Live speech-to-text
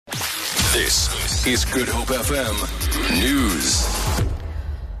This is Good Hope FM News.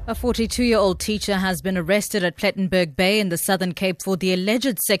 A 42-year-old teacher has been arrested at Plettenberg Bay in the Southern Cape for the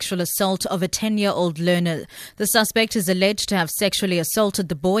alleged sexual assault of a 10-year-old learner. The suspect is alleged to have sexually assaulted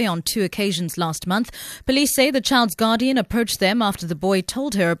the boy on 2 occasions last month. Police say the child's guardian approached them after the boy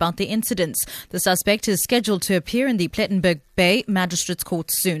told her about the incidents. The suspect is scheduled to appear in the Plettenberg Bay Magistrates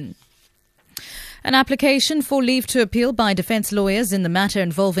Court soon. An application for leave to appeal by defence lawyers in the matter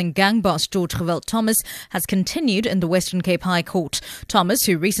involving gang boss George Thomas has continued in the Western Cape High Court. Thomas,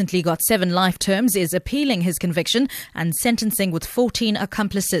 who recently got 7 life terms, is appealing his conviction and sentencing with 14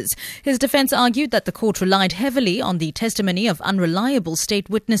 accomplices. His defence argued that the court relied heavily on the testimony of unreliable state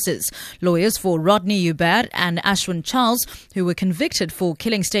witnesses. Lawyers for Rodney Hubert and Ashwin Charles, who were convicted for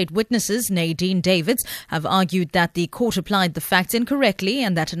killing state witnesses Nadine Davids, have argued that the court applied the facts incorrectly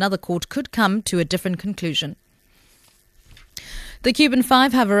and that another court could come to a different conclusion. The Cuban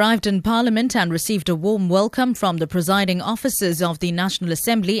Five have arrived in Parliament and received a warm welcome from the presiding officers of the National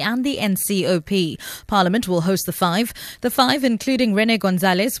Assembly and the NCOP. Parliament will host the Five. The Five, including Rene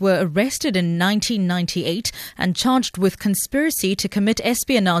Gonzalez, were arrested in 1998 and charged with conspiracy to commit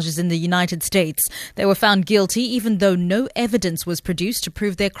espionages in the United States. They were found guilty even though no evidence was produced to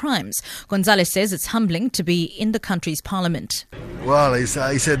prove their crimes. Gonzalez says it's humbling to be in the country's parliament. Well, it's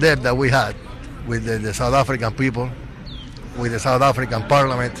a debt that we had with the South African people, with the South African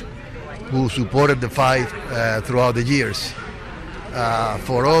Parliament, who supported the fight throughout the years.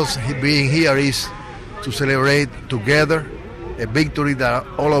 For us, being here is to celebrate together a victory that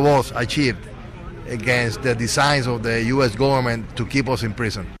all of us achieved against the designs of the U.S. government to keep us in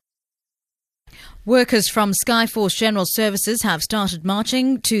prison. Workers from Skyforce General Services have started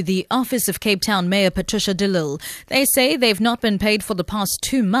marching to the office of Cape Town Mayor Patricia de Lille. They say they've not been paid for the past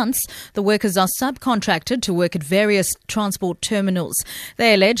 2 months. The workers are subcontracted to work at various transport terminals.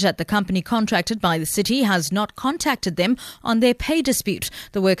 They allege that the company contracted by the city has not contacted them on their pay dispute.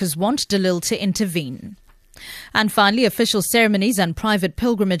 The workers want de Lille to intervene. And finally, official ceremonies and private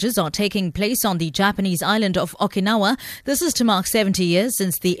pilgrimages are taking place on the Japanese island of Okinawa. This is to mark 70 years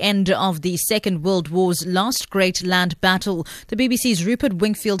since the end of the Second World War's last great land battle. The BBC's Rupert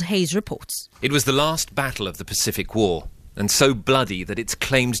Wingfield-Hayes reports. It was the last battle of the Pacific War, and so bloody that it's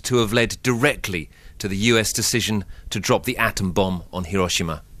claimed to have led directly to the US decision to drop the atom bomb on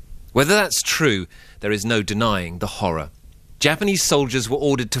Hiroshima. Whether that's true, there is no denying the horror. Japanese soldiers were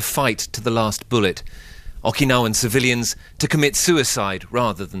ordered to fight to the last bullet. Okinawan civilians to commit suicide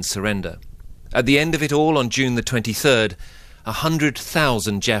rather than surrender. At the end of it all, on June the 23rd,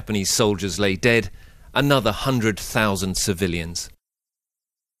 100,000 Japanese soldiers lay dead, another 100,000 civilians.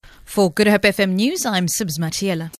 For Good Hope FM News, I'm Sibs Matiela.